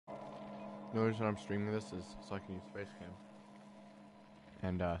The reason I'm streaming this is so I can use Facecam.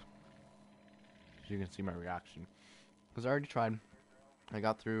 And, so you can see my reaction. Because I already tried. I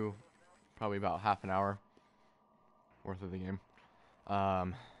got through probably about half an hour worth of the game.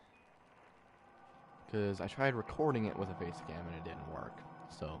 Because I tried recording it with a Facecam and it didn't work.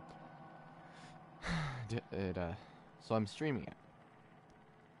 So, so I'm streaming it.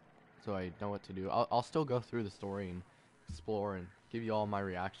 So I know what to do. I'll still go through the story and explore and give you all my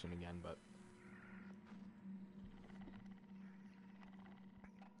reaction again, but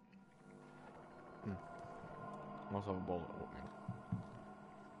I also have a bowl of oatmeal.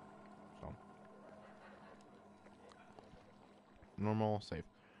 So normal, safe.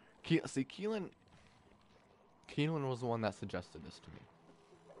 See, Keelan was the one that suggested this to me.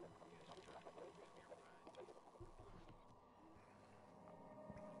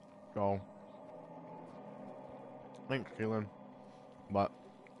 So thanks, Keelan. But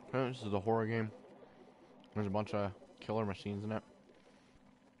apparently this is a horror game. There's a bunch of killer machines in it.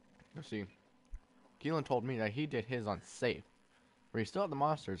 Let's see. Keelan told me that he did his on safe, where you still have the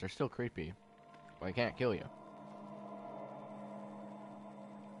monsters. They're still creepy, but they can't kill you.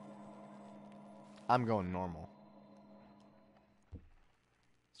 I'm going normal.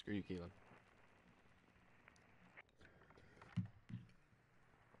 Screw you, Keelan.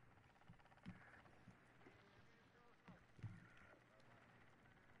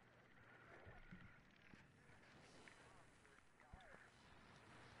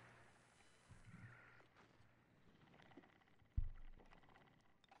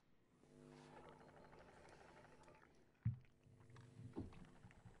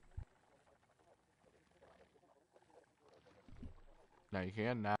 Now you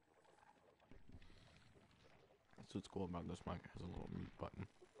can now. That's what's cool about this mic. It has a little mute button.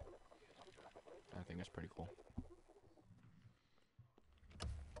 I think that's pretty cool.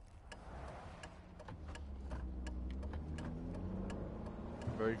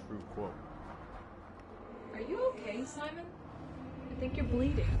 Very true quote. Are you okay, Simon? I think you're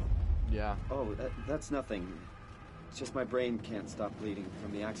bleeding. Yeah. Oh, that's nothing. It's just my brain can't stop bleeding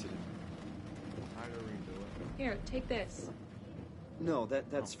from the accident. How do we do it? Here, take this. No,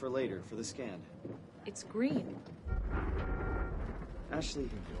 that's for later, for the scan. It's green. Ashley,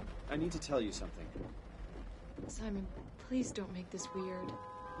 I need to tell you something. Simon, please don't make this weird.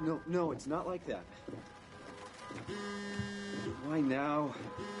 No, it's not like that. Why now?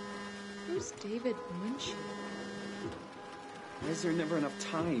 Who's David Munchie? Why is there never enough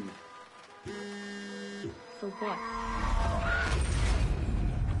time? For what?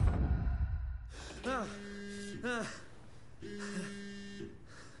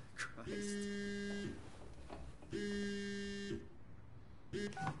 Christ.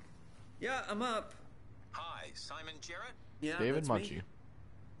 Yeah, I'm up. Hi, Simon Jarrett? Yeah, David that's Munchie. me.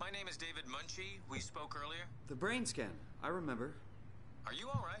 My name is David Munchie. We spoke earlier. The brain scan. I remember. Are you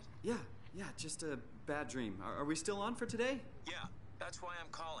all right? Yeah, just a bad dream. Are we still on for today? Yeah, that's why I'm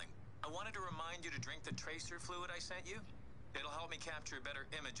calling. I wanted to remind you to drink the tracer fluid I sent you. It'll help me capture a better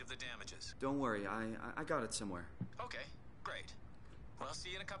image of the damages. Don't worry, I got it somewhere. Okay, great. Well, I'll see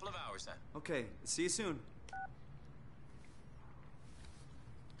you in a couple of hours then. Okay, see you soon.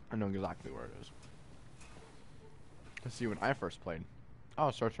 I know exactly where it is. Let's see, when I first played, I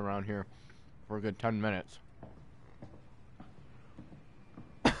was searching around here for a good 10 minutes.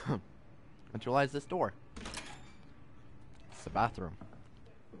 Visualize this door. It's the bathroom.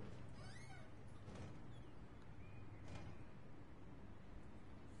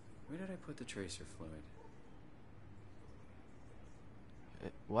 Where did I put the tracer fluid?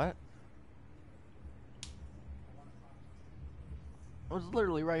 What? It was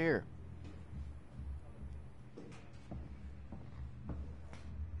literally right here.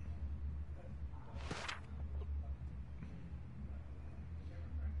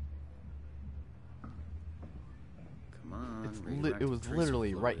 Come on. It was tracer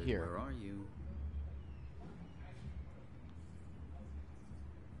literally fluid. right here. Where are you?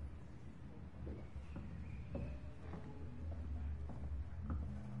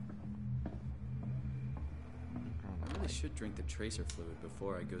 I really should drink the tracer fluid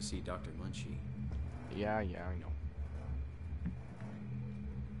before I go see Dr. Munchie. Yeah, I know.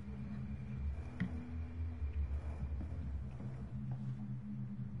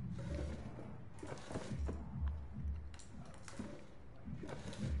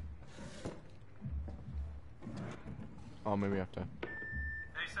 Oh, maybe I have to.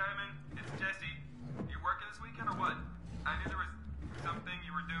 Hey Simon, it's Jesse. You working this weekend or what? I knew there was something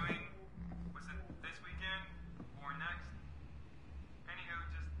you were doing. Was it this weekend or next? Anywho,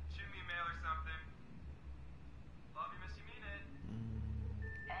 just shoot me a mail or something. Love you, miss you, mean it.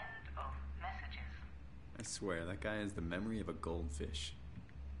 End of I swear, that guy has the memory of a goldfish.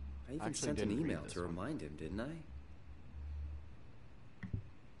 I even Actually sent an didn't read email this to one. remind him, didn't I?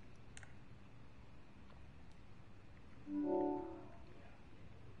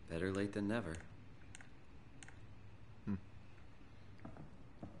 Better late than never.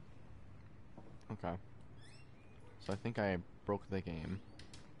 Okay. So I think I broke the game.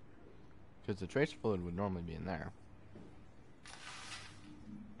 Because the tracer fluid would normally be in there.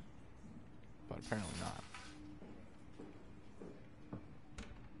 But apparently not.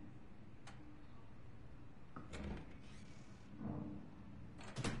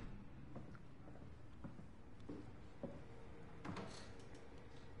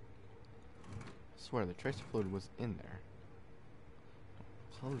 I swear the tracer fluid was in there.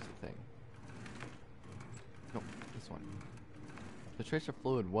 Close the thing. No, this one. The tracer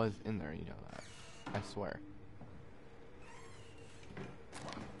fluid was in there, you know that. I swear.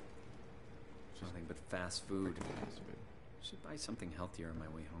 Nothing but fast food. Fast food. Should buy something healthier on my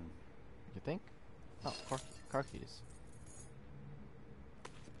way home. You think? Oh, car keys.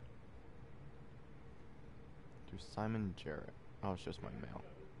 To Simon Jarrett. Oh, it's just my mail.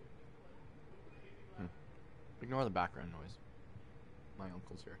 Ignore the background noise. My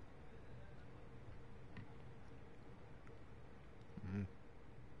uncle's here.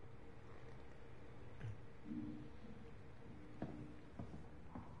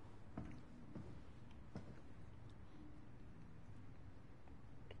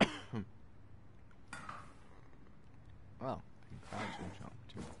 Well, crowds will jump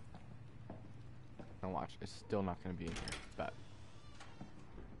too. Now watch, it's still not gonna be in here. Bet.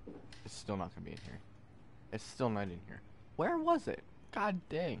 It's still not gonna be in here. It's still not in here. Where was it? God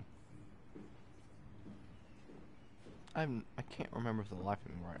dang. I can't remember for the life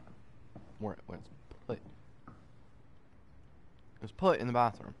of me where it was put. It was put in the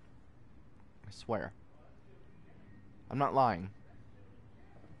bathroom. I swear. I'm not lying.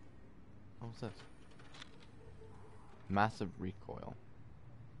 What was this? Massive Recoil.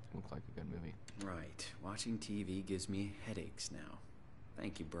 Looks like a good movie. Right. Watching TV gives me headaches now.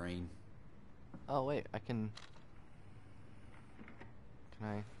 Thank you, brain. Oh wait, I can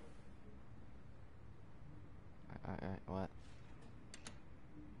I what?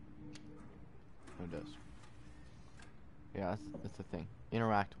 Oh, it does. Yeah, that's the thing.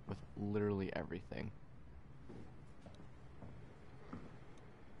 Interact with literally everything.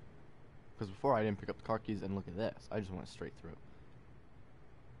 Because before I didn't pick up the car keys and look at this. I just went straight through.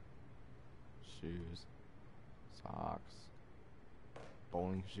 Shoes. Socks.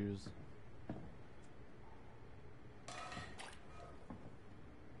 Bowling shoes.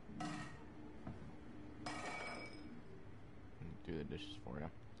 Do the dishes for you.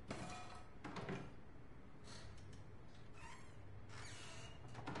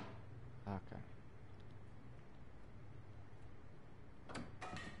 Okay.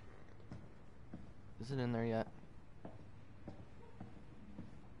 Is it in there yet?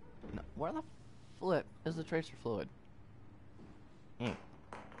 No. Where the flip is the tracer fluid?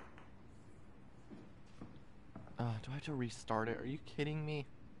 Do I have to restart it? Are you kidding me?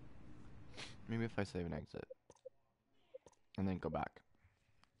 Maybe if I save and exit. And then go back.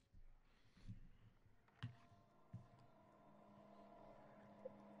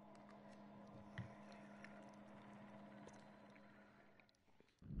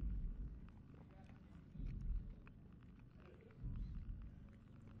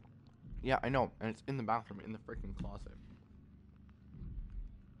 Yeah, I know. And it's in the bathroom, in the freaking closet.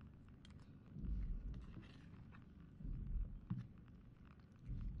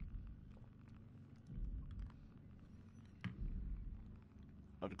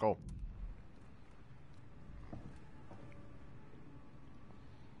 Let's go.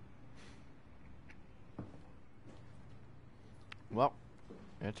 Well,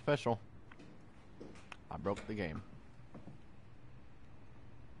 it's official. I broke the game.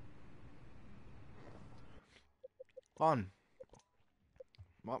 Fun.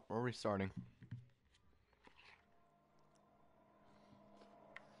 Well, we're restarting.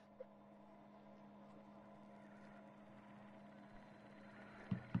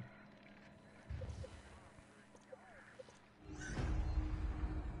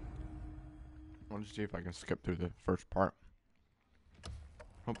 I'll just see if I can skip through the first part.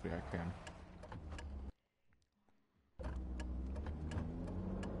 Hopefully I can.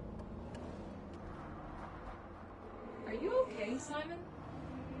 Are you okay, Simon?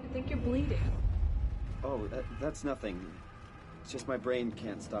 I think you're bleeding. Oh, that's nothing. It's just my brain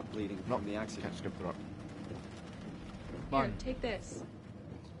can't stop bleeding from the accident. Can't skip through it. Here, Fun. take this.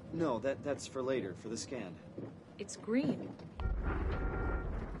 No, that's for later, for the scan. It's green.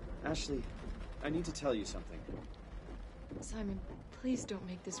 Ashley, I need to tell you something. Simon, please don't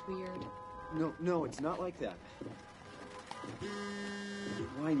make this weird. No, it's not like that.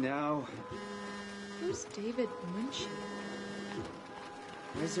 Why now? Who's David Munchie?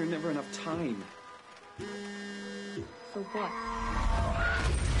 Why is there never enough time? For what?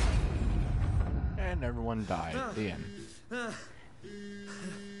 And everyone died. The end.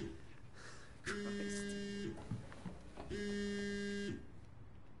 Christ.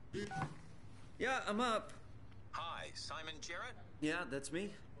 Yeah, I'm up. Hi, Simon Jarrett? Yeah, that's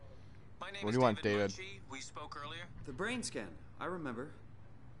me. My name What is do you want, David? Munchie. We spoke earlier. The brain scan. I remember.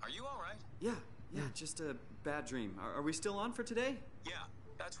 Are you all right? Yeah, just a bad dream. Are we still on for today? Yeah,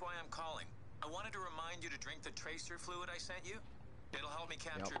 that's why I'm calling. I wanted to remind you to drink the tracer fluid I sent you. It'll help me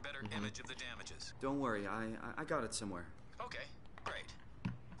capture a better image of the damages. Don't worry, I got it somewhere. Okay, great.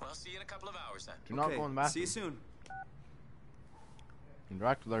 Well, see you in a couple of hours then. Do not go in the bathroom. See you soon.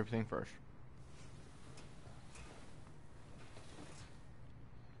 Interact with everything first.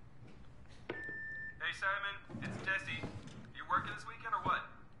 Hey Simon, it's Jesse. You working this weekend or what?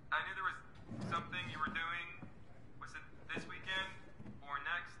 I knew there was something you were doing. Was it this weekend or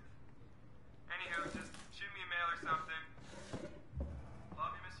next? Anywho, just shoot me a mail or something.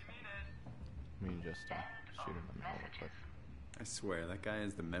 Love you, miss you, mean it. Let me just shoot him in the real quick. I swear, that guy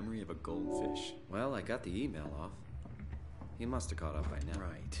has the memory of a goldfish. Well, I got the email off. He must have caught up by now.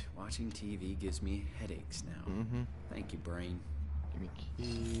 Right. Watching TV gives me headaches now. Mm-hmm. Thank you, brain. Give me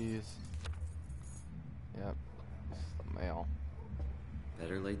keys. Yep. This is the mail.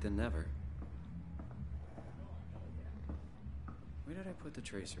 Better late than never. Where did I put the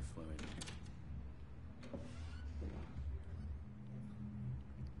tracer fluid?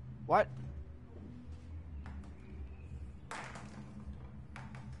 What?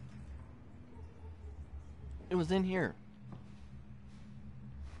 It was in here.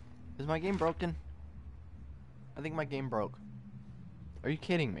 Is my game broken? I think my game broke. Are you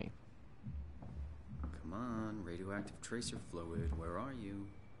kidding me? Come on, radioactive tracer fluid, where are you?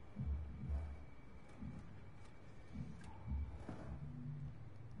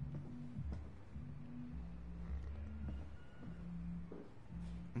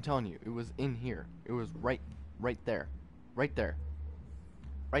 I'm telling you, it was in here. It was right there. Right there.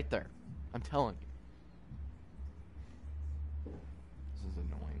 Right there. I'm telling you. This is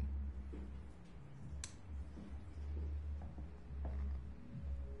annoying.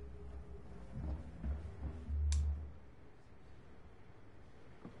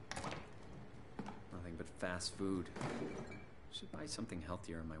 Nothing but fast food. Should buy something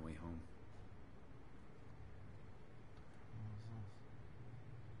healthier on my way home.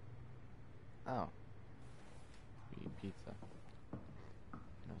 Oh. We eat pizza.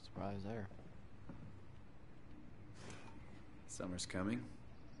 No surprise there. Summer's coming.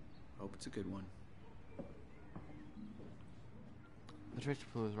 Hope it's a good one. The tracer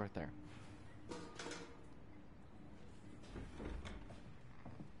fluid is right there.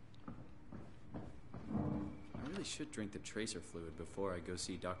 I really should drink the tracer fluid before I go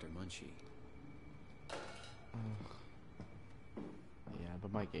see Dr. Munchie. Yeah,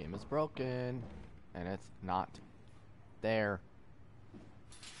 but my game is broken. And it's not there.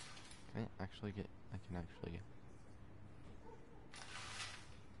 Can I actually get... I can actually get...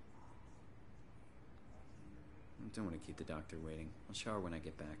 I don't want to keep the doctor waiting. I'll shower when I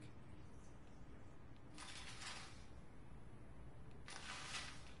get back.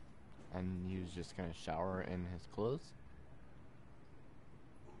 And he was just gonna shower in his clothes?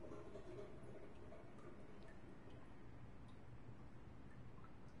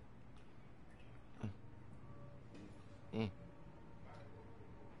 Eh.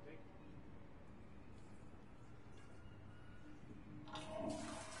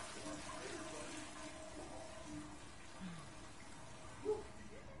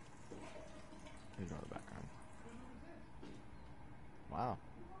 Ignore the background. Wow.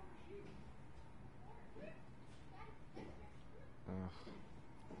 Ugh.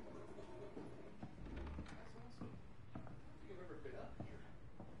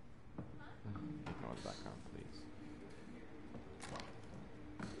 Ignore the background, please.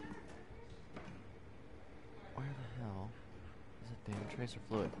 Where the hell is a damn tracer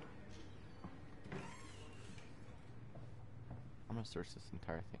fluid? I'm gonna search this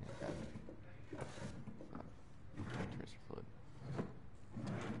entire thing again. Tracer fluid.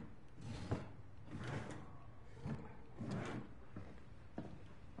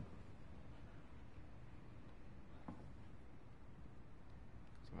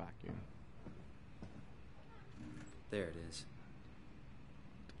 It's a vacuum. There it is.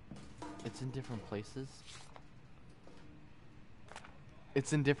 It's in different places.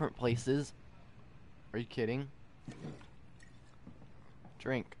 It's in different places. Are you kidding?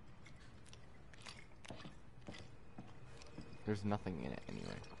 Drink. There's nothing in it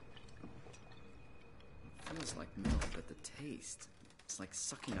anyway. Feels like milk, but the taste, it's like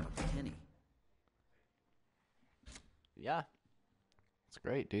sucking out a penny. Yeah. It's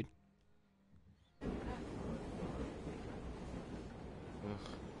great, dude. Ugh.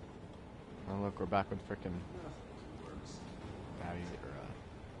 Oh, look, we're back with frickin' Daddy,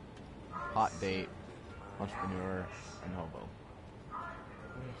 or hot date, entrepreneur, and hobo.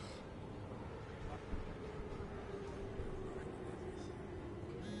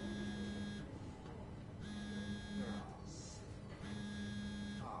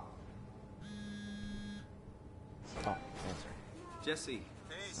 Oh, answer. Jesse,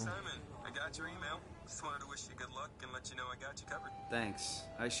 Hey, Simon. I got your email. Just wanted to wish you good luck and let you know I got you covered. thanks.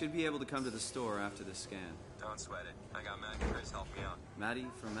 I should be able to come to the store after the scan. Don't sweat it. I got Matt and Chris helping me out. Maddie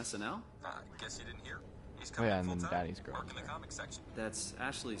from SNL? Guess you didn't hear? He's Oh coming yeah, in and then full-time, Daddy's girl. working the comic section. That's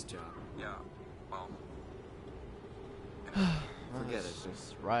Ashley's job. Yeah, well... Forget it.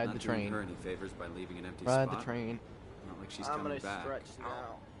 Just ride Not the doing train. her any favors by leaving an empty Ride spot. the train. Not like she's coming back.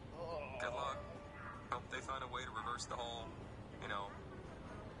 now. Good luck. Hope they find a way to reverse the whole,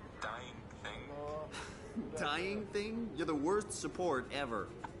 dying thing. Dying thing? You're the worst support ever.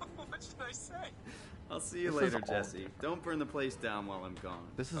 What should I say? I'll see you This is later, all Jesse. Don't burn the place down while I'm gone.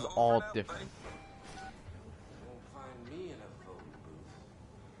 This is Over all and out, different. buddy. Won't find me in a phone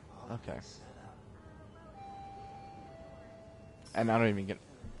booth. All Okay. set up. And I don't even get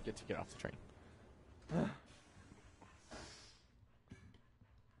to get off the train.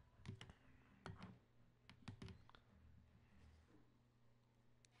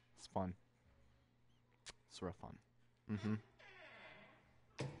 It's fun. It's real fun. Mm-hmm.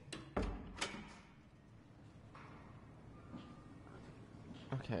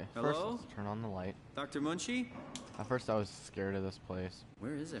 Okay, first Hello? let's turn on the light. Dr. Munchie? At first I was scared of this place.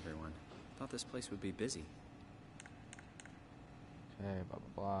 Where is everyone? Thought this place would be busy. Okay, blah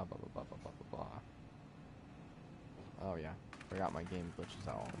blah blah blah blah blah blah blah blah. Oh yeah, forgot my game glitches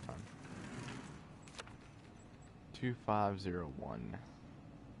out all the time. 2501.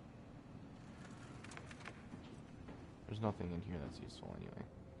 There's nothing in here that's useful anyway.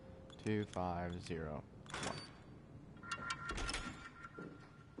 2501.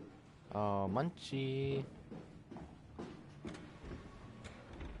 Oh, Munchie.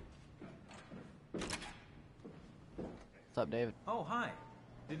 What's up, David? Oh, hi.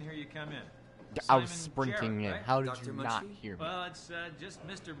 Didn't hear you come in. I was Simon sprinting Jarrett, in. right? How did Dr. you not Munchie? hear me? Well, it's just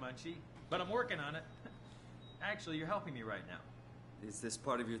Mr. Munchie, but I'm working on it. Actually, you're helping me right now. Is this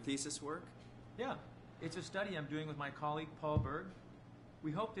part of your thesis work? Yeah, it's a study I'm doing with my colleague Paul Berg.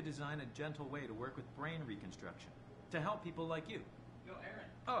 We hope to design a gentle way to work with brain reconstruction to help people like you. Yo, Aaron.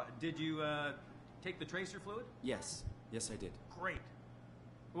 Oh, did you take the tracer fluid? Yes. Yes, I did. Great.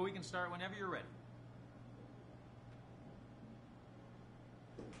 Well, we can start whenever you're ready.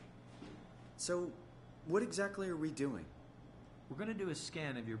 So, what exactly are we doing? We're going to do a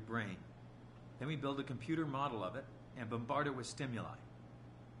scan of your brain. Then we build a computer model of it and bombard it with stimuli.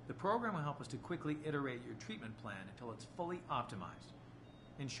 The program will help us to quickly iterate your treatment plan until it's fully optimized.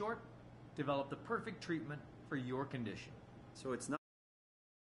 In short, develop the perfect treatment for your condition. So it's not...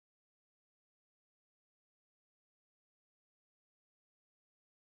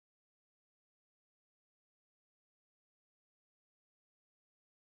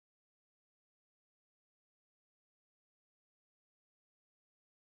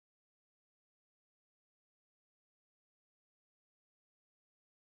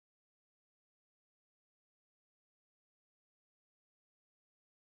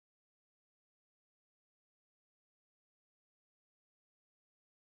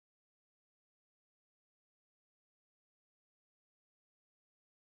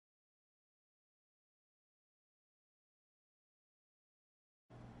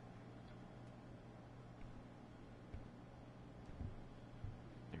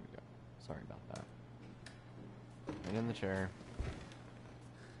 There we go. Sorry about that. Right in the chair.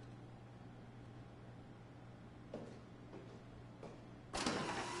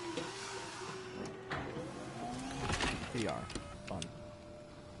 VR. Fun.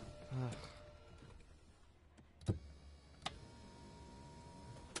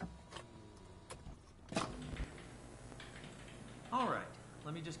 All right,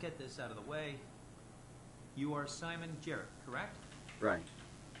 let me just get this out of the way. You are Simon Jarrett, correct? Right.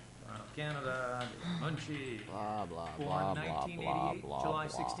 Toronto, Canada, Munchie. Blah, blah, Born blah, blah, 1988, blah, blah, July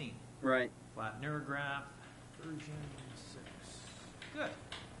blah. 16. Right. Flat neurograph, version 6. Good.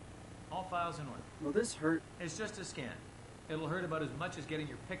 All files in order. Well, this hurt. It's just a scan. It'll hurt about as much as getting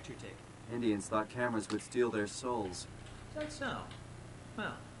your picture taken. Indians thought cameras would steal their souls. Is that so?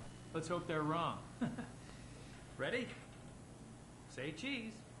 Well, let's hope they're wrong. Ready? Say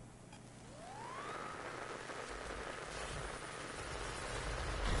cheese.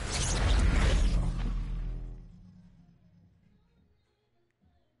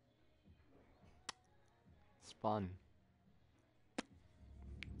 It's fun.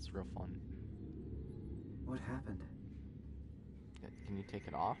 It's real fun. What happened? Can you take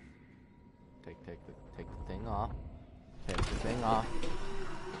it off? Take the thing off. Take the thing off.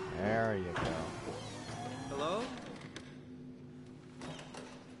 There you go. Hello?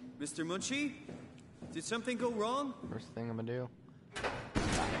 Mr. Munchie? Did something go wrong? First thing I'm gonna do.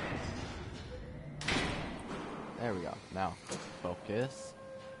 There we go. Now, focus.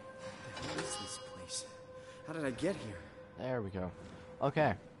 What is this place? How did I get here? There we go.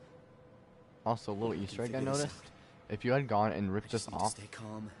 Okay. Also, a little Easter egg I figure this noticed. If you had gone and ripped this Just need to off, stay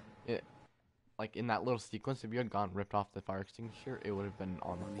calm. like in that little sequence, if you had gone and ripped off the fire extinguisher, it would have been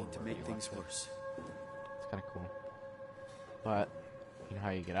on the No floor. need to where make you things left it. worse. It's kind of cool. But, you know how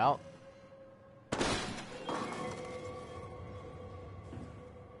you get out?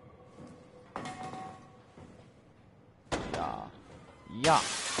 Yeah. Yeah.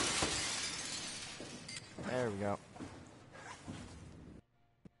 There we go.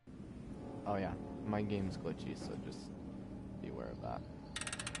 Oh yeah, my game's glitchy, so just be aware of that.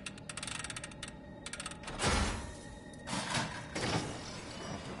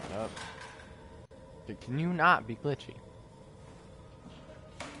 Shut up. Dude, can you not be glitchy?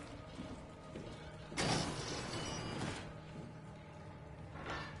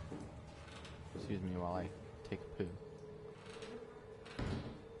 Excuse me while I take a poo.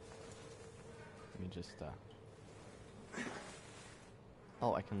 Let me just,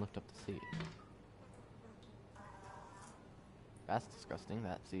 Oh, I can lift up the seat. That's disgusting.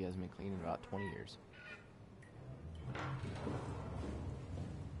 That seat hasn't been cleaned in about 20 years.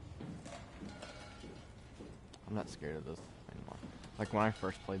 I'm not scared of this anymore. Like when I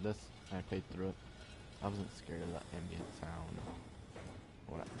first played this, and I played through it, I wasn't scared of that ambient sound.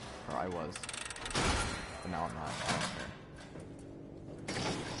 Or I was. But now I'm not. I don't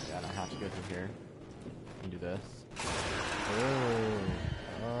care. Yeah, and I have to go through here and do this.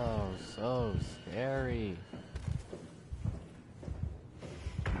 Oh, so scary.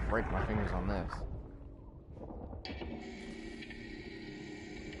 Break my fingers on this.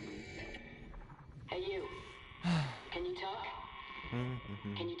 Hey you. Can you talk?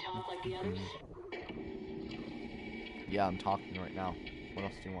 Can you talk like the others? Yeah, I'm talking right now. What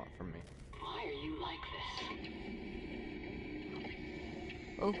else do you want from me? Why are you like this?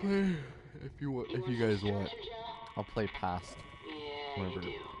 Okay, if you guys want, Structure, Joe? I'll play past Yeah, whenever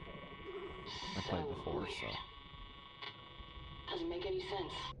you do. I played before. Weird. So Doesn't make any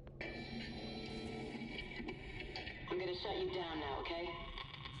sense. I'm gonna shut you down now, okay?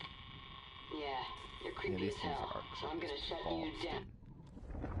 Yeah, you're yeah, creepy these as things hell, are so I'm gonna shut you balls, down.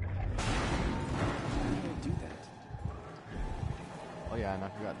 How did I do that? Oh yeah, and I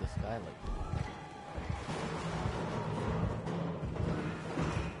forgot this guy. Like,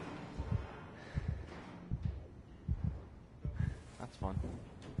 that's fun.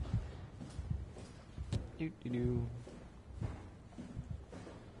 Doo.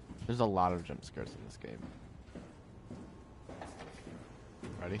 There's a lot of jump scares in this game.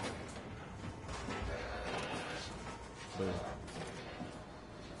 Ready? Boom.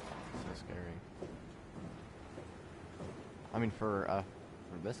 So scary. I mean, for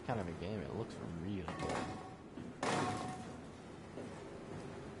this kind of a game, it looks really cool.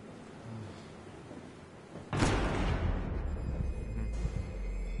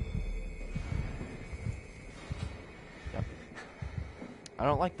 Yep. I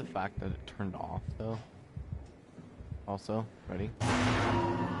don't like the fact that it turned off, though. Also, ready?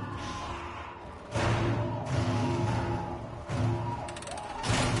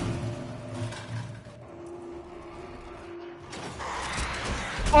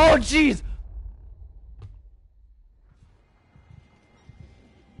 Oh, jeez!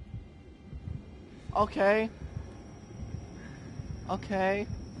 Okay. Okay.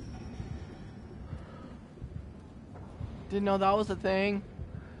 Didn't know that was a thing.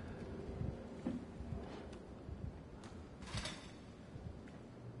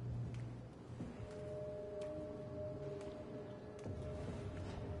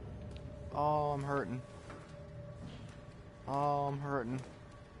 Oh, I'm hurting. Oh, I'm hurting.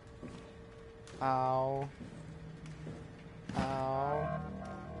 Ow. Ow.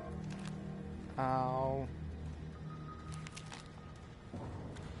 Ow.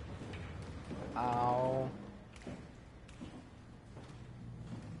 Ow.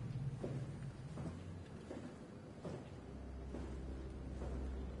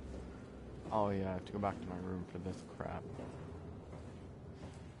 Oh yeah, I have to go back to my room for this crap.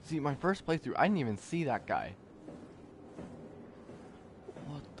 See, my first playthrough, I didn't even see that guy.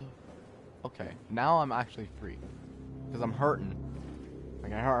 What the? Okay, now I'm actually free. Because I'm hurting.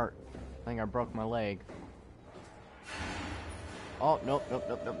 Like, I hurt. I think I broke my leg. Oh, nope, nope,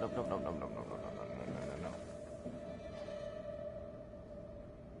 nope, nope, nope, nope, nope, nope, nope, nope, nope, nope, nope, nope, nope,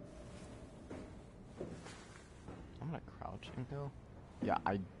 nope. I'm gonna crouch and go. Yeah,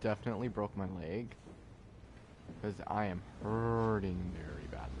 I definitely broke my leg. Because I am hurting very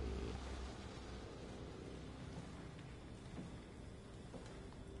badly.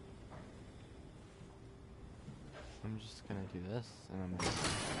 I'm just gonna do this, and I'm just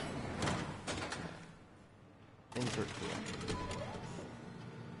insert tool.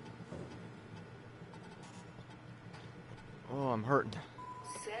 Oh, I'm hurting.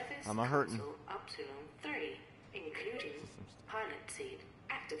 Service I'm a hurting. console Upsilon 3, including pilot seat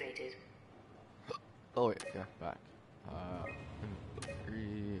activated. Oh wait, yeah, back.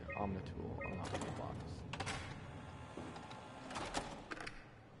 Inventory, Omnitool, unlock toolbox.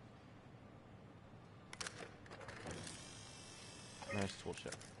 Nice tool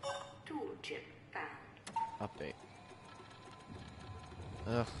chip. Tool chip found. Update.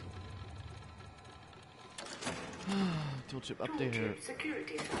 Ugh. Tool chip Tool updater. chip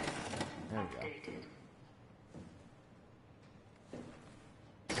security file There we go. updated.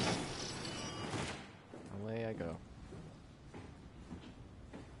 Away I go.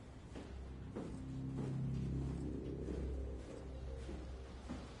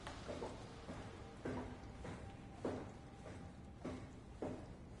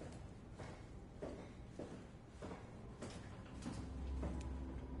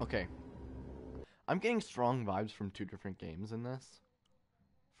 Okay. I'm getting strong vibes from two different games in this.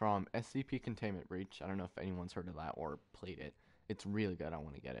 From SCP Containment Breach. I don't know if anyone's heard of that or played it. It's really good. I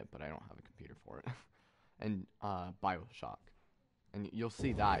want to get it, but I don't have a computer for it. And Bioshock. And you'll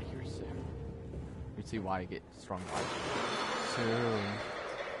see that here soon. You'll see why I get strong vibes soon.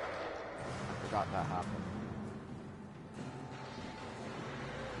 I forgot that happened.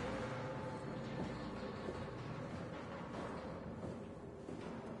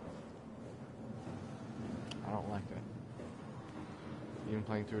 I don't like it. Even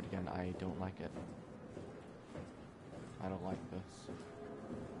playing through it again, I don't like it. I don't like this.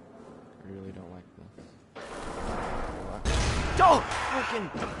 I really don't like this. Oh! Freaking!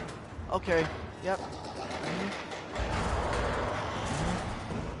 Okay, yep.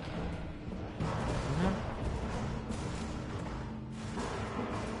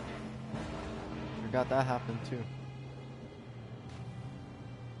 Forgot that happened too.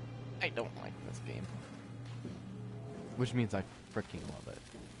 I don't like this game. Which means I freaking love it.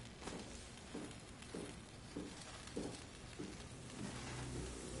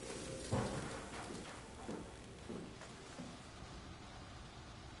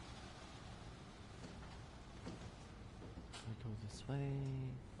 I go this way.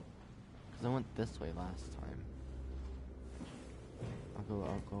 Cause I went this way last time. I'll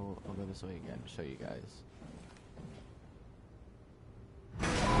go this way again to show you guys.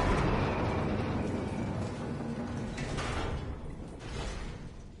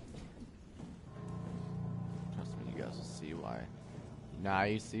 Trust me, you guys will see why. Now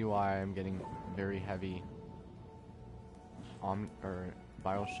you see why I'm getting very heavy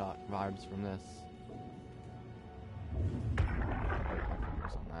Bioshock vibes from this. Put my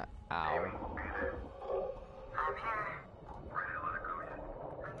fingers on that. Ow.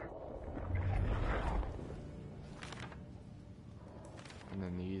 And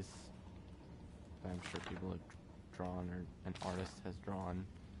then these, I'm sure people have drawn, or an artist has drawn.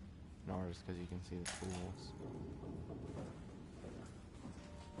 An artist, because you can see the tools.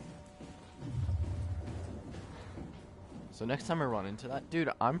 So next time I run into that, dude,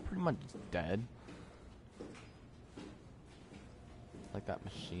 I'm pretty much dead. Like that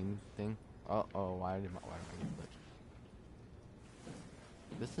machine thing. Uh-oh, why am I getting glitched?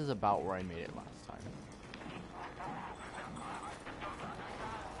 This is about where I made it last time.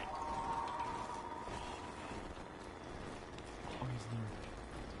 Oh, he's there.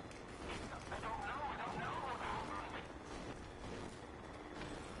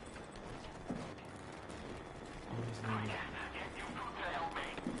 Oh, he's there.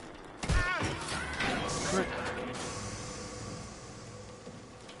 Frick.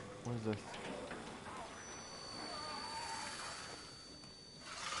 What is this?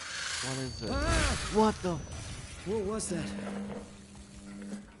 What is this? What the? What was that?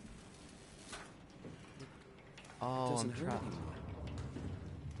 Oh, I'm Doesn't hurt trapped. anymore.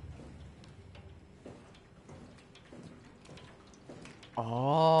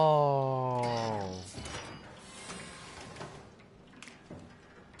 Oh.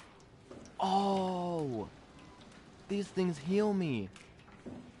 these things heal me?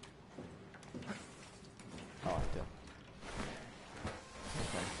 Oh, I do.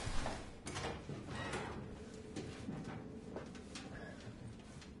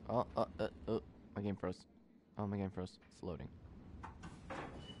 Okay. Oh, my game froze. Oh, my game froze. It's loading.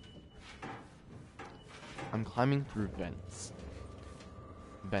 I'm climbing through vents.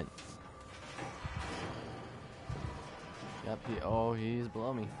 Vents. Yep, he's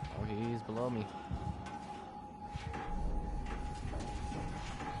below me. Oh, he's below me.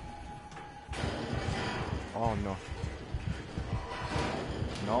 Oh, no.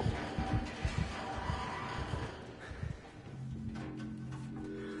 Nope.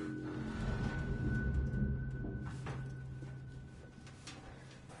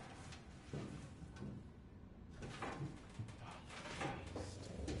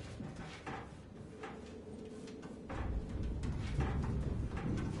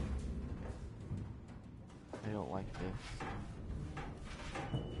 I don't like this.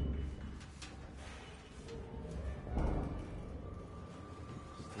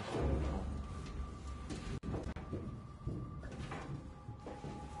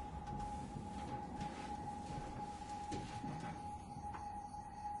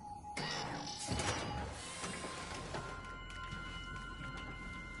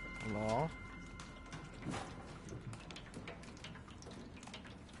 Hello?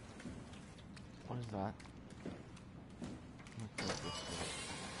 What is that? Let's go this way.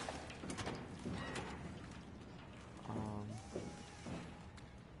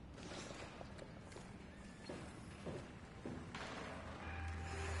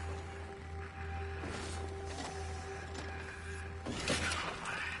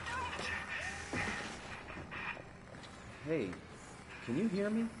 Hey, can you hear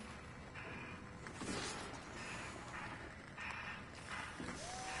me?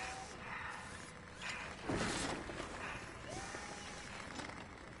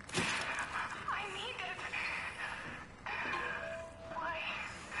 I need it. Why?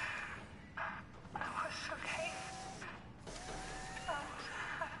 I was okay. I was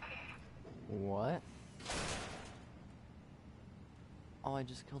happy. What? Oh, I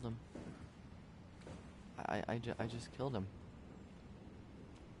just killed him. I just killed him.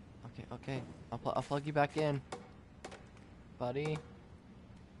 Okay. I'll plug you back in, buddy.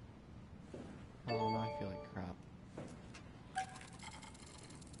 Oh no, I feel like crap.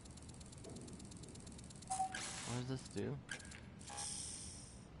 What does this do?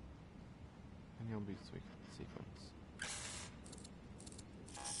 And you'll be sequence.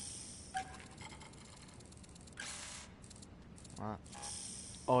 What?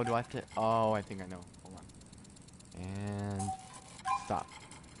 Oh, do I have to? Oh, I think I know. Hold on. And stop.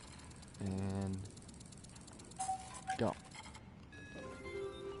 And go.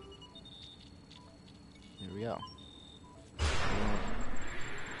 Here we go.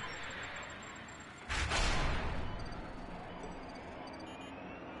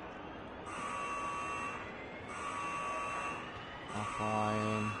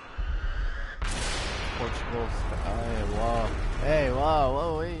 Offline. Portugal. Hey, whoa. Hey, whoa.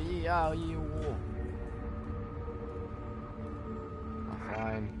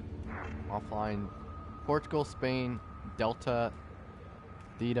 Offline. Portugal, Spain, Delta,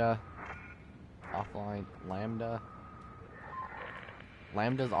 Theta. Offline. Lambda.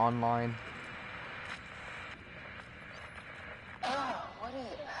 Lambda's online. Oh,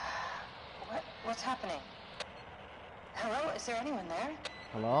 what's happening? Hello, is there anyone there?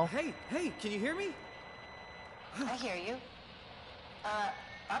 Hello? Hey, can you hear me? I hear you.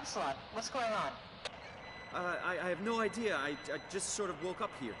 Absalom, what's going on? I have no idea. I just sort of woke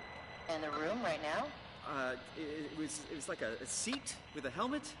up here. In the room right now? It was like a seat with a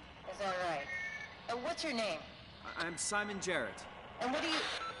helmet. Is that right? What's your name? I'm Simon Jarrett. And what do you...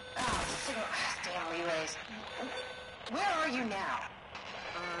 damn relays. Where are you now?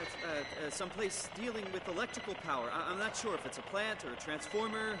 Someplace dealing with electrical power. I'm not sure if it's a plant or a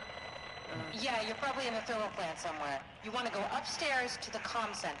transformer. Yeah, you're probably in the thermal plant somewhere. You want to go upstairs to the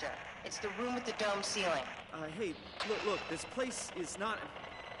comm center. It's the room with the dome ceiling. Hey, look, this place is not...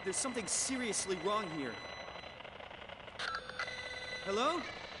 There's something seriously wrong here. Hello?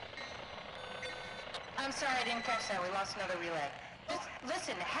 I'm sorry I didn't catch that. We lost another relay.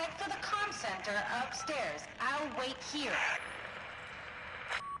 Listen, head for the comm center upstairs. I'll wait here.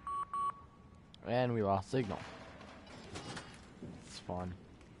 And we lost signal. It's fun.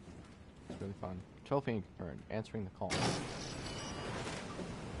 It's really fun. Trophy confirmed. Answering the call.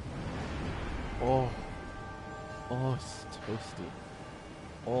 Oh, it's toasty.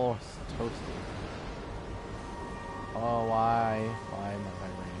 Oh, it's toasty. Oh, why am I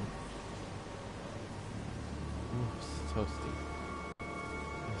vibrating? Ooh, it's toasty.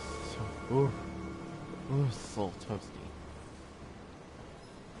 It's so, ooh, so toasty.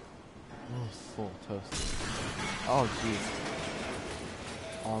 Ooh, so toasty. Oh, jeez.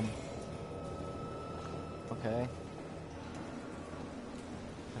 Okay.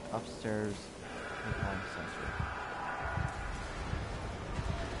 And upstairs, the sensor.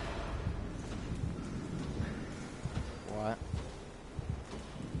 What?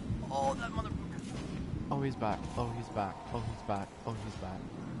 Oh, that motherfucker! Oh, he's back. Oh, he's back. Oh, he's back. Oh, he's back.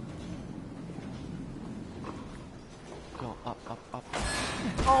 Go up, up, up.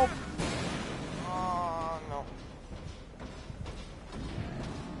 Oh! Oh, no.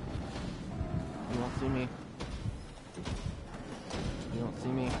 You won't see me. You won't see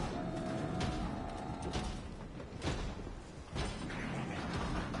me.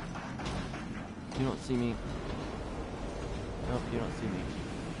 You don't see me. Nope, you don't see me.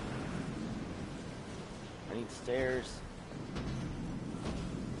 I need stairs.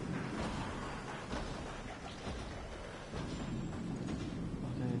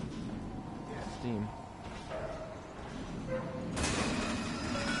 Okay. Steam.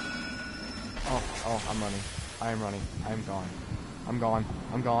 Oh, I'm running. I am running. I am gone. I'm gone.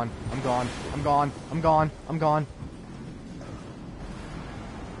 I'm gone. I'm gone. I'm gone. I'm gone. I'm gone.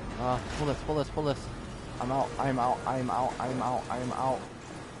 Pull this, pull this, pull this. I'm out. I'm out. I'm out. I'm out. I'm out.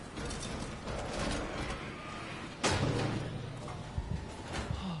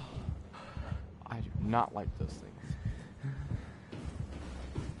 I do not like those things.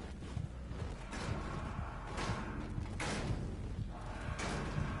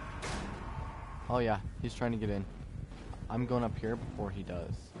 Oh yeah, he's trying to get in. I'm going up here before he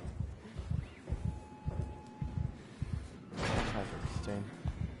does.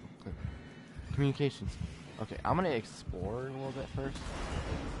 Communications. Okay, I'm gonna explore a little bit first.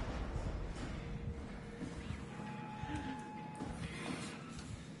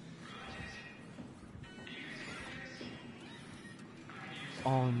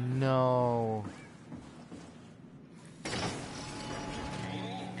 Oh no.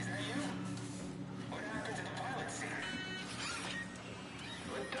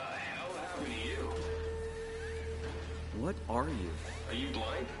 What the hell happened to you? What are you? Are you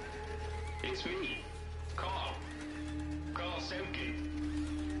blind? It's me. Carl Semke.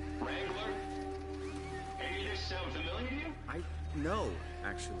 Wrangler? Any of this sound familiar to you? No,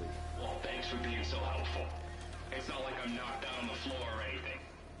 actually. Well, thanks for being so helpful. It's not like I'm knocked out on the floor or anything.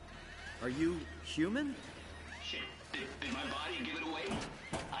 Are you human? Shit, did my body give it away?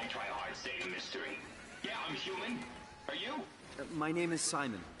 I try hard staying a mystery. Yeah, I'm human. Are you? My name is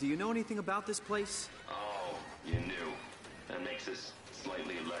Simon. Do you know anything about this place? Oh, you knew. That makes this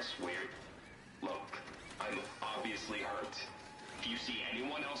slightly less weird. Look, I'm obviously hurt. If you see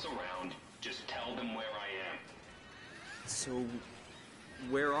anyone else around, just tell them where I am. So,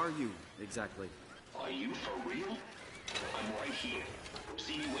 where are you exactly? Are you for real? I'm right here.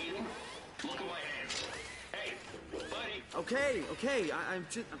 See me waiting? Look at my hands. Hey, buddy. Okay. I'm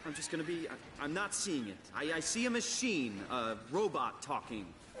just gonna be. I'm not seeing it. I see a machine, a robot talking.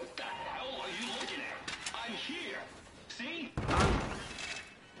 What the hell are you looking at? I'm here. See?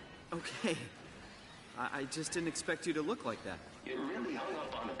 Okay. I just didn't expect you to look like that. You're really hung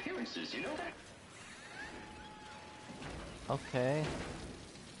up on appearances, you know that? Okay.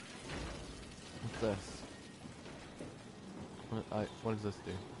 What's this? What does this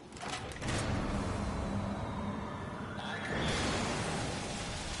do?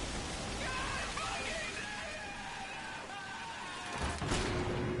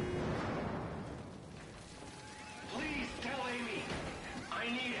 Please tell Amy. I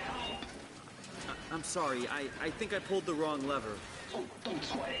need help. I'm sorry. I think I pulled the wrong lever. Oh, don't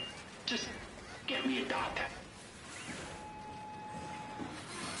sweat it. Just get me a doctor.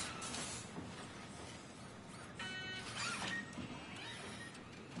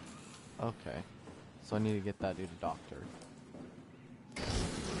 Okay. So I need to get that dude a doctor.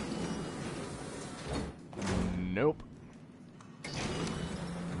 Nope.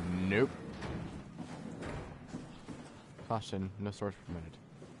 Nope. Caution, no source permitted.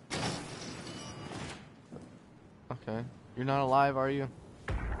 Okay. You're not alive, are you?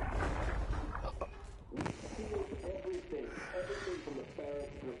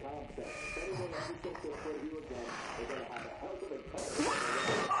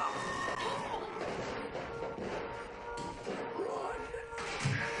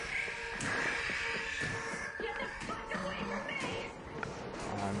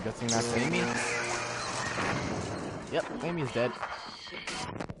 I'm guessing that's Amy. Yep, Amy's dead.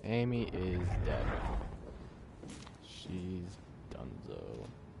 Amy is dead. She's donezo.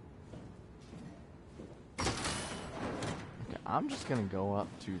 I'm just gonna go up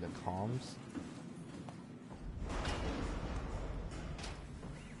to the comms.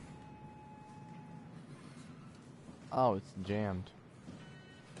 Oh, it's jammed.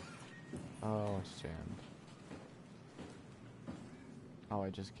 Oh, it's jammed. Oh, I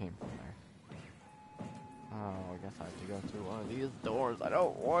just came from there. Oh, I guess I have to go through one of these doors. I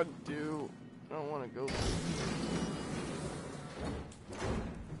don't want to. I don't want to go through.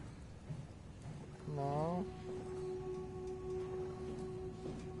 No.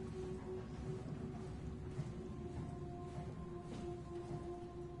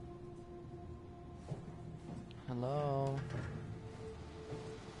 Hello.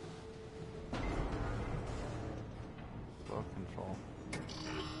 Flow control.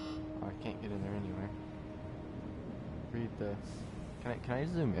 Oh, I can't get in there anyway. Read this. Can I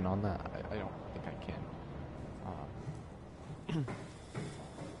zoom in on that? I don't think I can.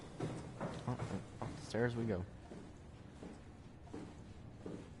 Up the stairs we go.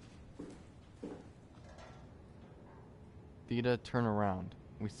 Theta, turn around.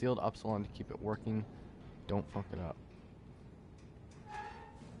 We sealed Upsilon to keep it working. Don't fuck it up.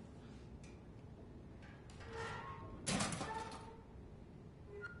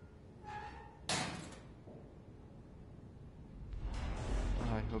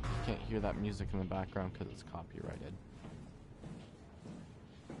 I hope you can't hear that music in the background because it's copyrighted.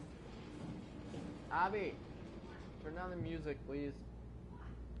 Abby, turn down the music, please.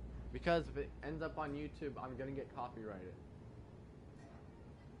 Because if it ends up on YouTube, I'm gonna get copyrighted.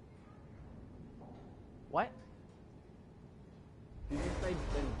 What? Did you say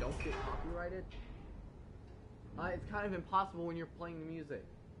then don't get copyrighted? It's kind of impossible when you're playing the music.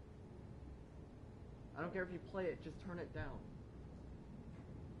 I don't care if you play it, just turn it down.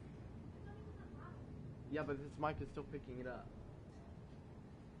 Yeah, but this mic is still picking it up.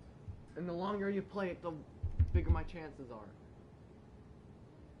 And the longer you play it, the bigger my chances are.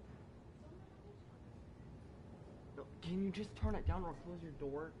 No, can you just turn it down or close your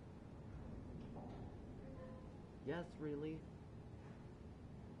door? Yes, really?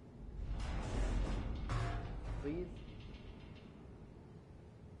 Please?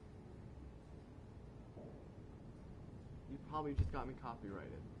 You probably just got me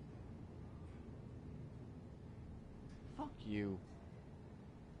copyrighted. Fuck you.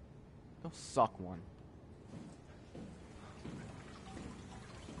 Go suck one.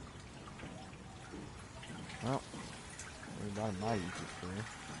 Well, we're done my YouTube career.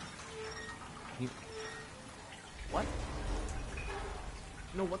 What?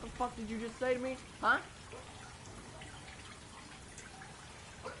 No, what the fuck did you just say to me? Huh?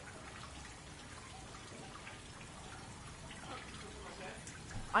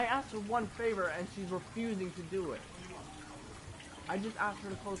 I asked her one favor and she's refusing to do it. I just asked her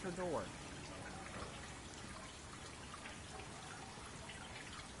to close her door.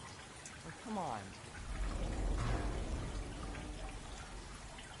 Oh, come on.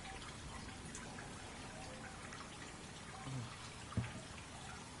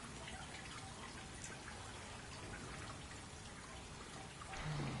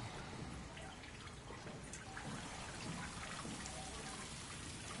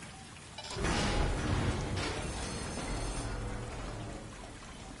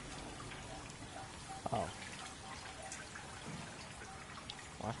 Oh.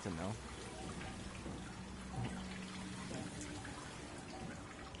 Well, that's a no.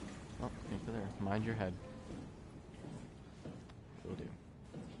 Oh, take it there. Mind your head. Will do.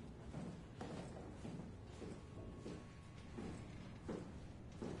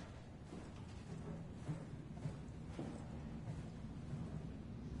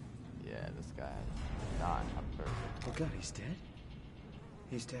 Yeah, this guy is not perfect. Oh god, he's dead?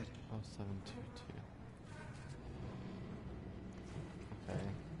 He's dead. 0722. Okay.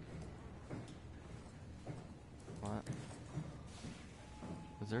 What?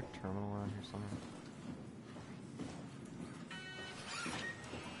 Is there a terminal around here somewhere?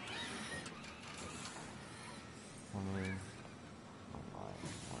 Online.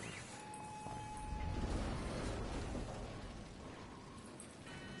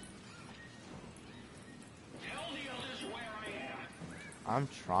 Tell the others where I am. I'm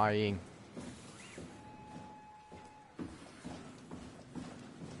trying.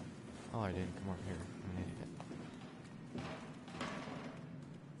 Oh, I didn't come over here. I'm an idiot.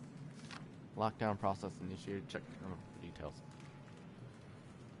 Lockdown process initiated. Check terminal for details.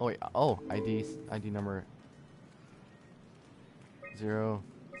 Oh wait. Oh, ID number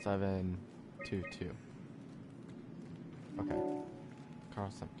 0722. Okay.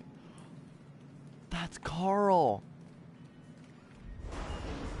 Carl Simpkin. That's Carl.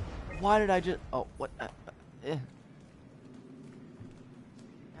 Why did I just? Oh, what?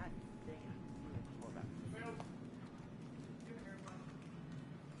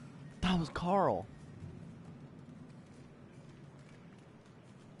 Oh, it was Carl.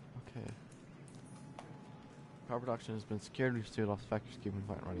 Okay. Power production has been secured. We've sealed off factories, keeping the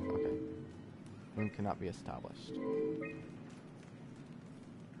plant running. Okay. Room cannot be established.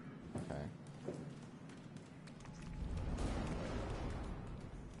 Okay.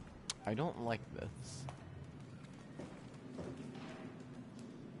 I don't like this.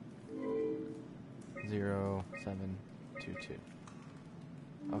 0722.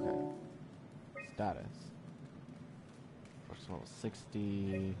 Okay. Status. First level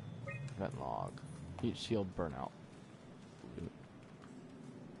 60. Event log. Heat shield burnout.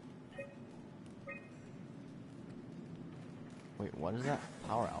 Wait, what is that?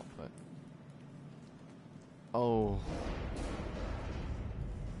 Power output. Oh.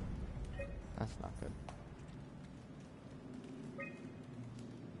 That's not good.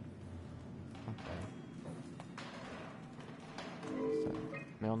 Okay. Set.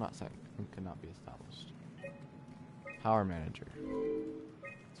 Mail not sent. Could not be established. Power manager.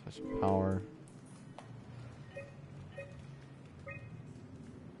 Switch power.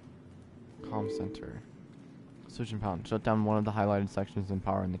 Comm center. Switch and power. Shut down one of the highlighted sections in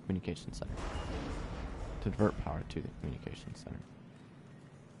power in the communication center. To divert power to the communication center.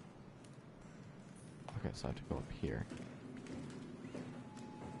 Okay, so I have to go up here.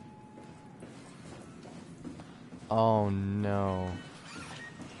 Oh no.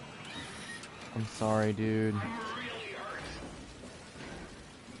 I'm sorry, dude. I'm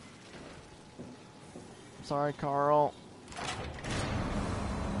sorry, Carl.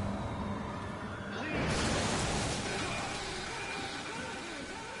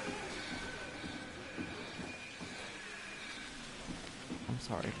 I'm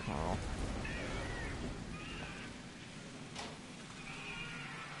sorry, Carl.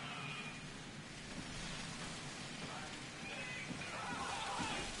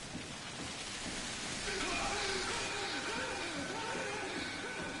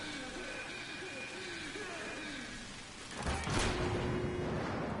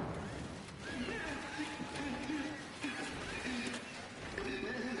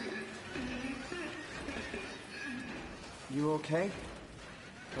 You okay?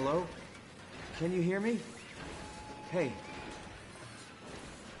 Hello? Can you hear me? Hey.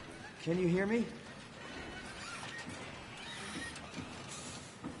 Can you hear me?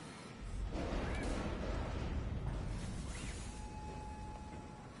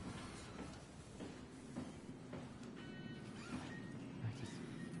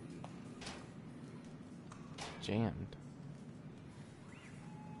 Jammed.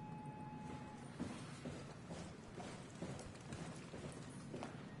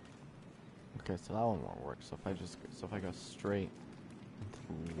 Okay, so that one won't work. So if I go straight to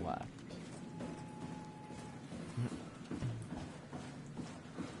the left.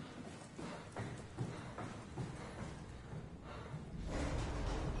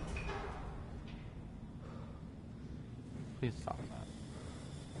 Please stop that.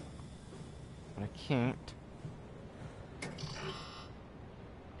 But I can't.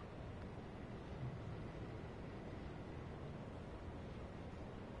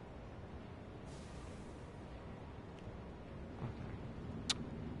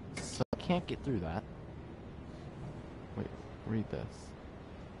 So I can't get through that. Wait, read this.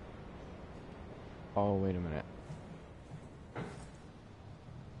 Oh, wait a minute.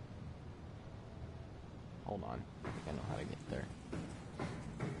 Hold on. I think I know how to get there.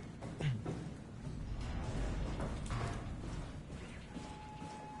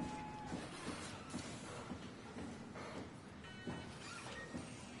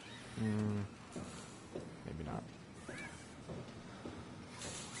 Maybe not.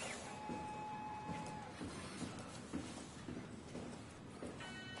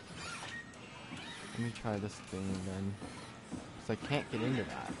 Let me try this thing then. Because I can't get into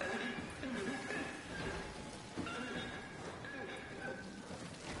that.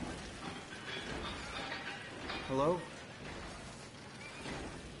 Hello?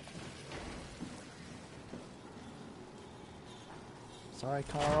 Sorry,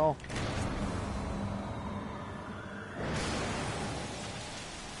 Carl.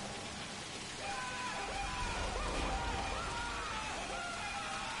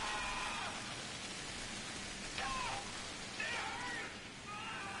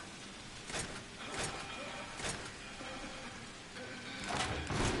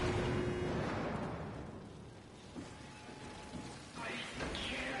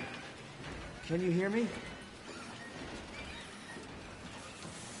 Can you hear me?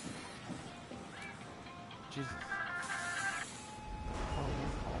 Jesus.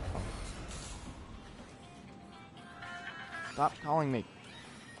 Stop calling me.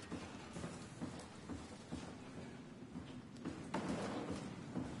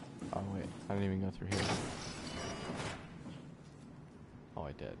 Can't even go through here. Oh,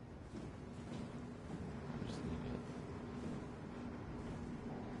 I did. I'm just an idiot.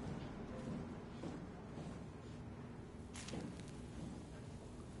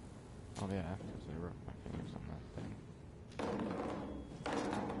 Oh yeah, because I wrote my fingers on that thing.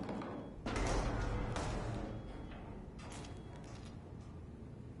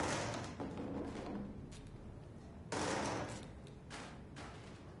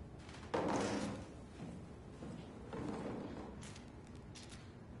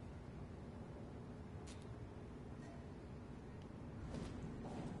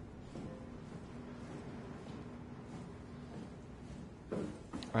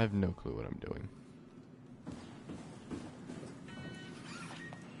 I have no clue what I'm doing.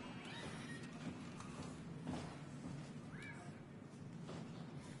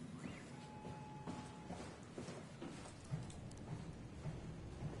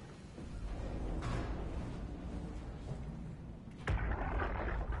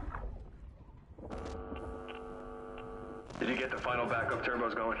 Did you get the final backup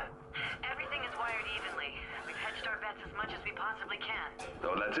turbos going? Everything is wired evenly. We've hedged our bets as much as we possibly can.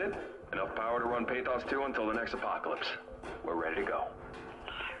 So that's it? Enough power to run Pathos 2 until the next apocalypse. We're ready to go.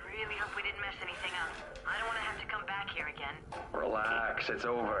 I really hope we didn't mess anything up. I don't want to have to come back here again. Relax, it's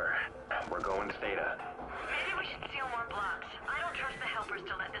over. We're going to Theta. Maybe we should seal more blocks. I don't trust the helpers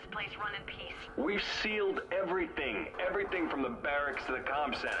to let this place run in peace. We've sealed everything. Everything from the barracks to the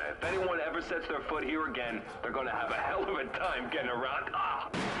comm center. If anyone ever sets their foot here again, they're gonna have a hell of a time getting around. Ah!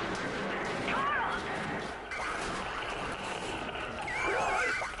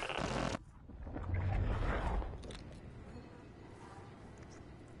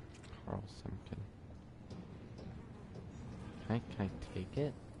 Carl Simpkin. Can I take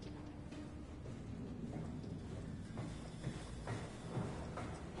it?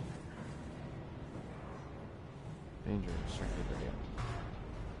 Danger restricted area.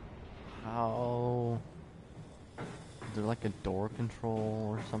 How? Is there like a door control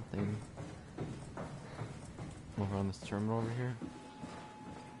or something over on this terminal over here?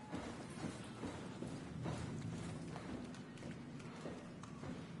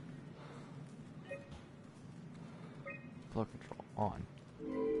 Flow control on.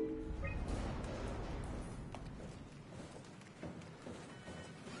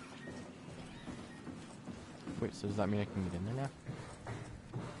 Wait, so does that mean I can get in there now?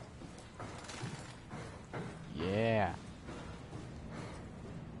 Yeah.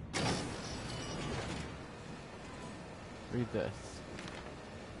 Read this.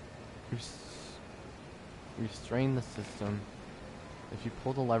 Restrain the system. If you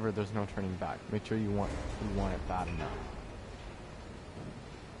pull the lever, there's no turning back. Make sure you want it bad enough.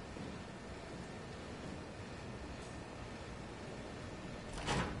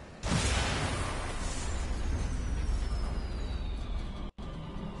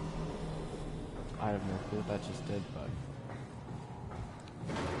 I have no clue what that just did, but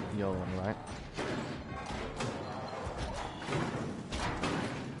YOLO, right?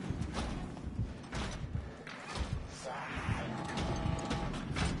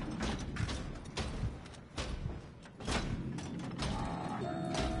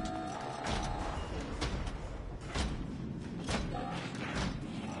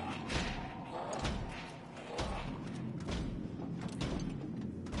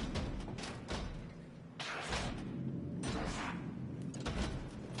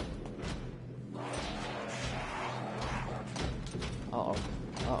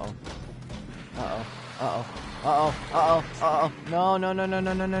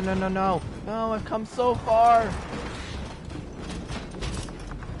 No, I've come so far.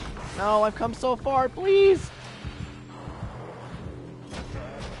 No, I've come so far, please.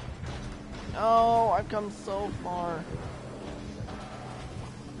 No, I've come so far.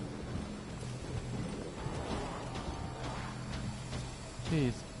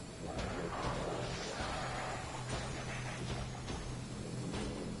 Jeez.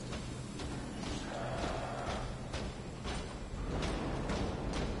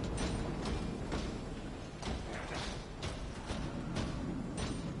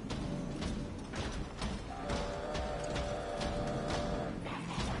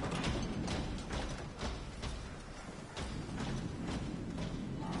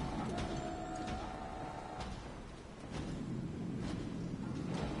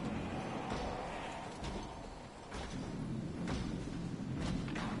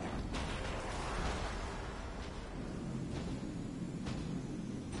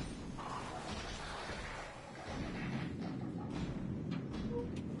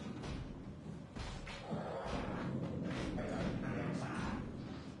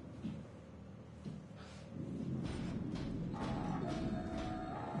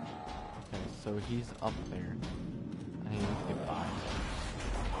 so he's up there. I need to get by.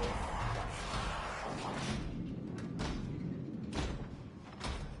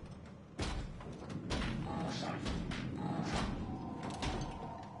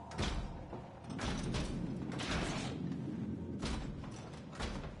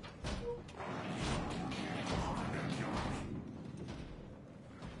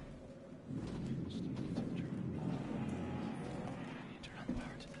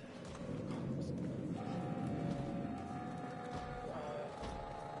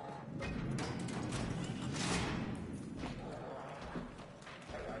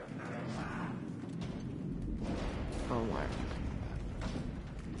 Oh my.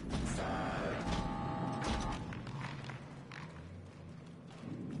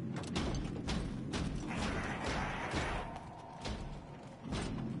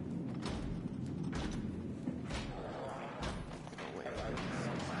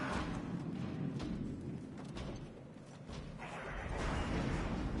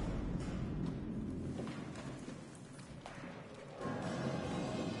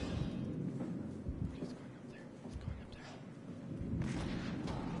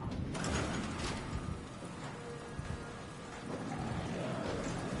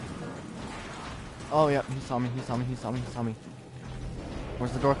 Oh, yeah, he saw me, he saw me, he saw me, he saw me.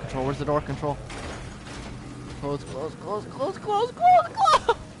 Where's the door control? Where's the door control? Close, close, close, close, close, close,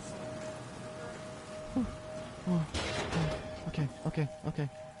 close! Okay, okay, okay.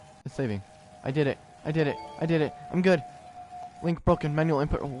 It's saving. I did it. I did it. I did it. I'm good. Link broken. Manual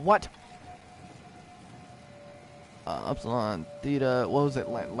input. What? Epsilon, theta, what was it?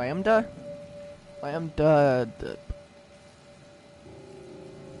 Lambda? Lambda...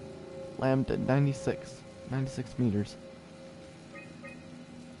 Lambda 96 meters.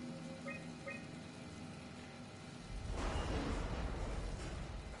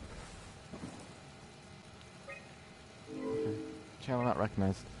 Okay. Channel not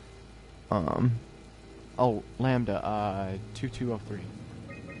recognized. Oh, Lambda 2203.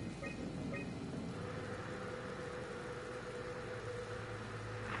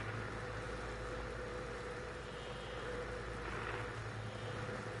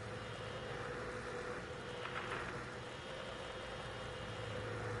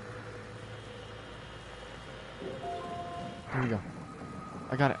 Here we go.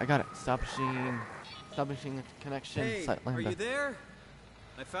 I got it. I got it. Stop machine. Stop machine connection. Hey, Site are Lambda. you there?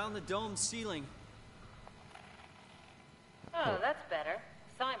 I found the dome ceiling. Oh, that's better.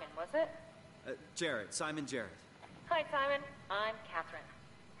 Simon, was it? Jarrett. Simon Jarrett. Hi, Simon. I'm Catherine.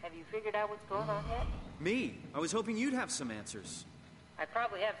 Have you figured out what's going on yet? Me? I was hoping you'd have some answers. I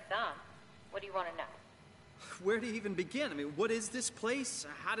probably have some. What do you want to know? Where to even begin? I mean, what is this place?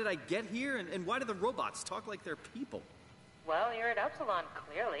 How did I get here? And why do the robots talk like they're people? Well, you're at Epsilon,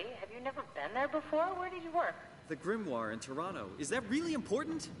 clearly. Have you never been there before? Where did you work? The Grimoire in Toronto. Is that really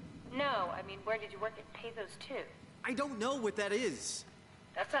important? No, I mean, where did you work at Pathos 2? I don't know what that is.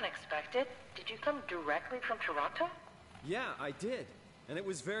 That's unexpected. Did you come directly from Toronto? Yeah, I did. And it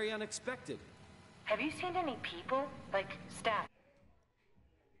was very unexpected. Have you seen any people? Like, staff?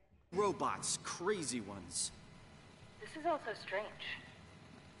 Robots. Crazy ones. This is all so strange.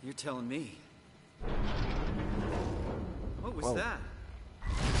 You're telling me. What was Whoa. that?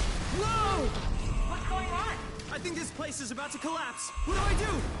 Whoa! What's going on? I think this place is about to collapse. What do I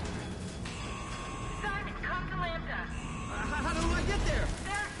do? Simon, come to Lambda. How do I get there?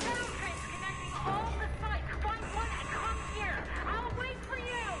 There are tunnel trains connecting all the sites. Find one and come here. I'll wait for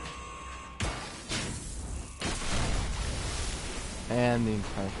you. And the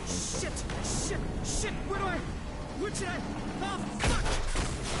entire thing. Shit! Where should I? Oh, fuck!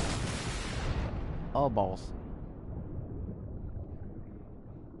 Oh, balls.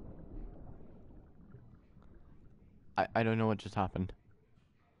 I don't know what just happened.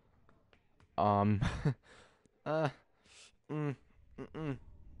 Woo.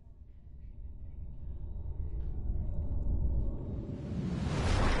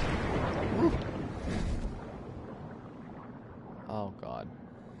 Oh, God.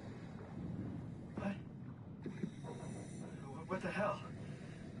 What? What the hell?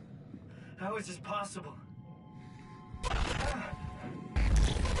 How is this possible?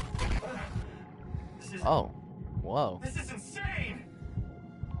 This is... Oh. Whoa. This is insane!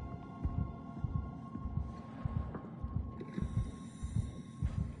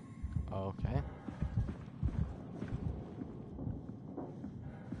 Okay.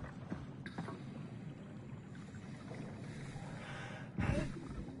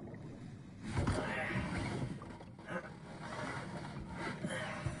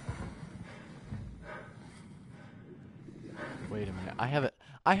 Wait a minute. I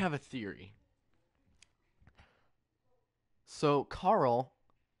have a theory. So Carl,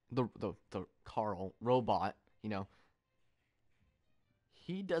 the Carl robot,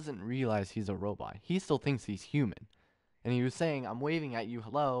 he doesn't realize he's a robot. He still thinks he's human. And he was saying, I'm waving at you,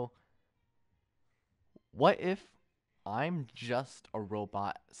 hello. What if I'm just a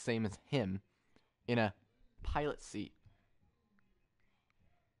robot, same as him, in a pilot seat?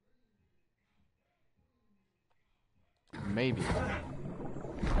 Maybe.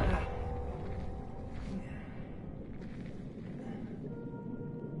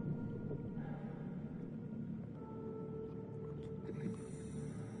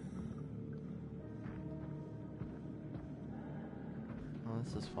 Oh,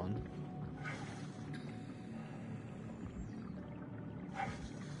 this is fun.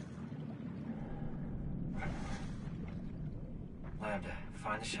 Lambda,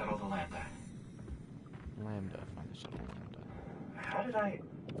 find the shuttle to Lambda. Lambda, find the shuttle Lambda.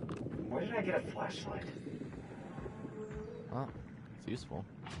 Where did I get a flashlight? Oh, it's useful.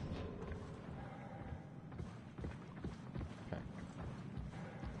 Okay.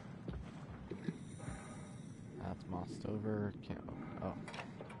 That's mossed over. Can't open. Oh.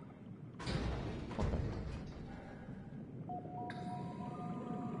 Okay.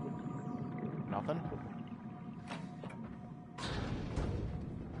 Nothing?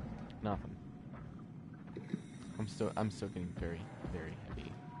 Nothing. I'm still getting very, very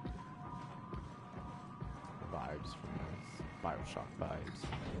heavy vibes from this. Bioshock vibes.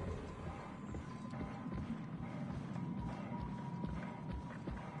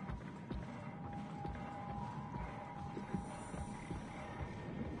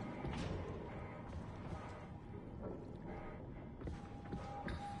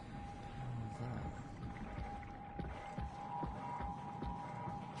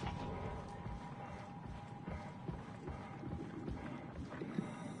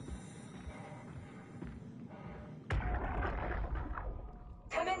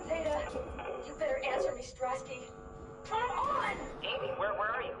 Come in, Theta. You better answer me, Strasky. Come on! Amy, where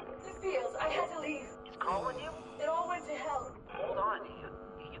are you? The fields. I had to leave. Is Carl with you? It all went to hell. Hold on.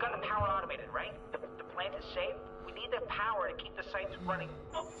 You got the power automated, right? The plant is safe? We need the power to keep the sites running.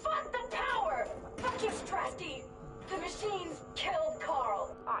 Oh, fuck the power! Fuck you, Strasky! The machines killed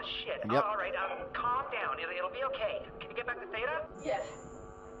Carl. Oh, shit. Yep. All right, calm down. It'll be okay. Can you get back to Theta? Yeah.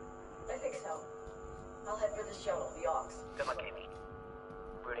 I think so. I'll head for the shuttle, the Aux. Good luck, Amy.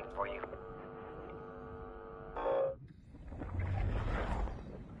 Rooting for you.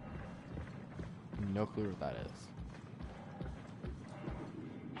 No clue what that is.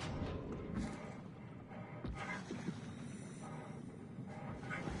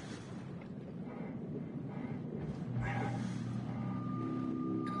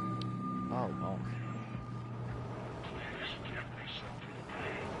 Oh, well.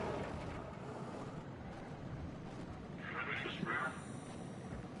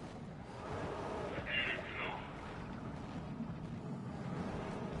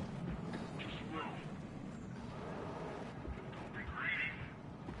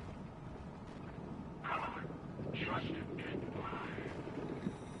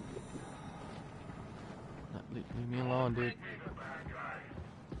 Leave me alone, dude.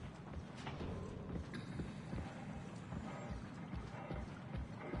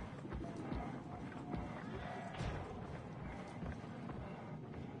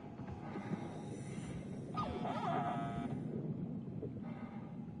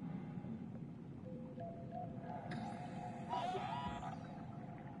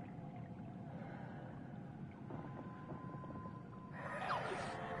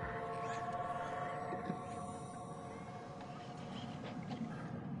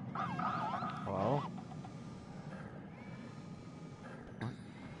 Hello? What?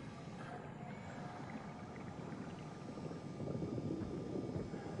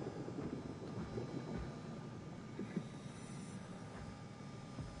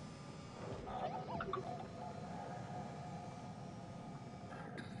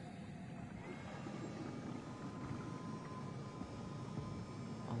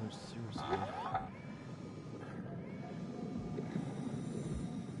 Oh, there's sewers here.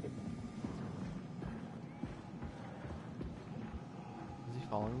 Is he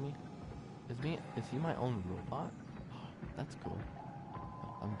following me? Is he my own robot? That's cool.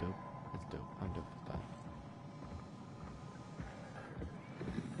 I'm dope. That's dope. I'm dope with that.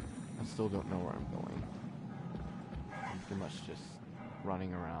 I still don't know where I'm going. I'm pretty much just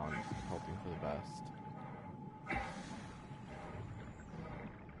running around, hoping for the best.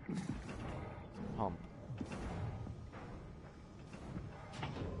 Pump.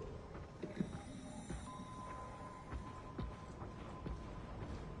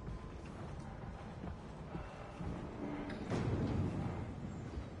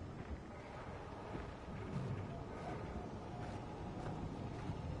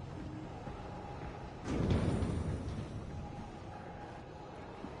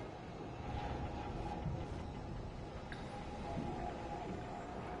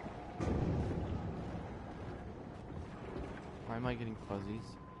 am I getting fuzzies?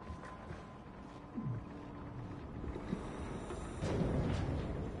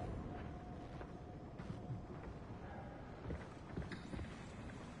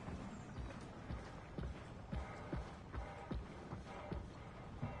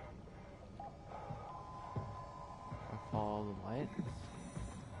 I follow the lights.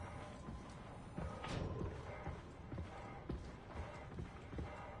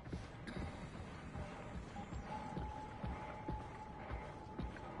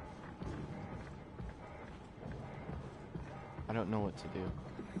 I don't know what to do.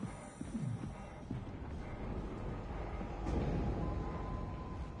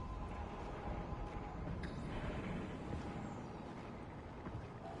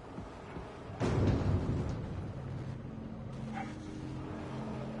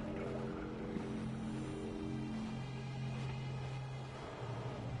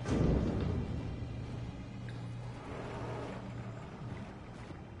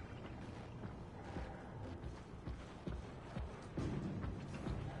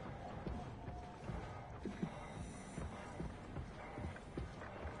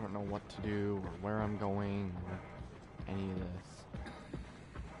 I don't know what to do or where I'm going or any of this.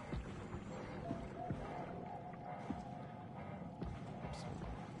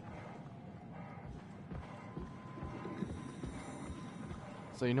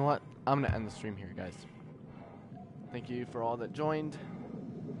 So you know what? I'm gonna end the stream here, guys. Thank you for all that joined.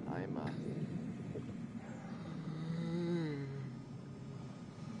 I'm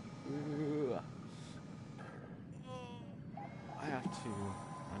I have to.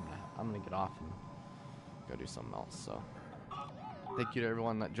 I'm gonna get off and go do something else. So, thank you to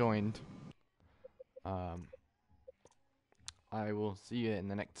everyone that joined. I will see you in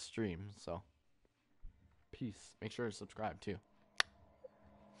the next stream. So, peace. Make sure to subscribe too.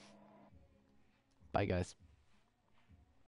 Bye, guys.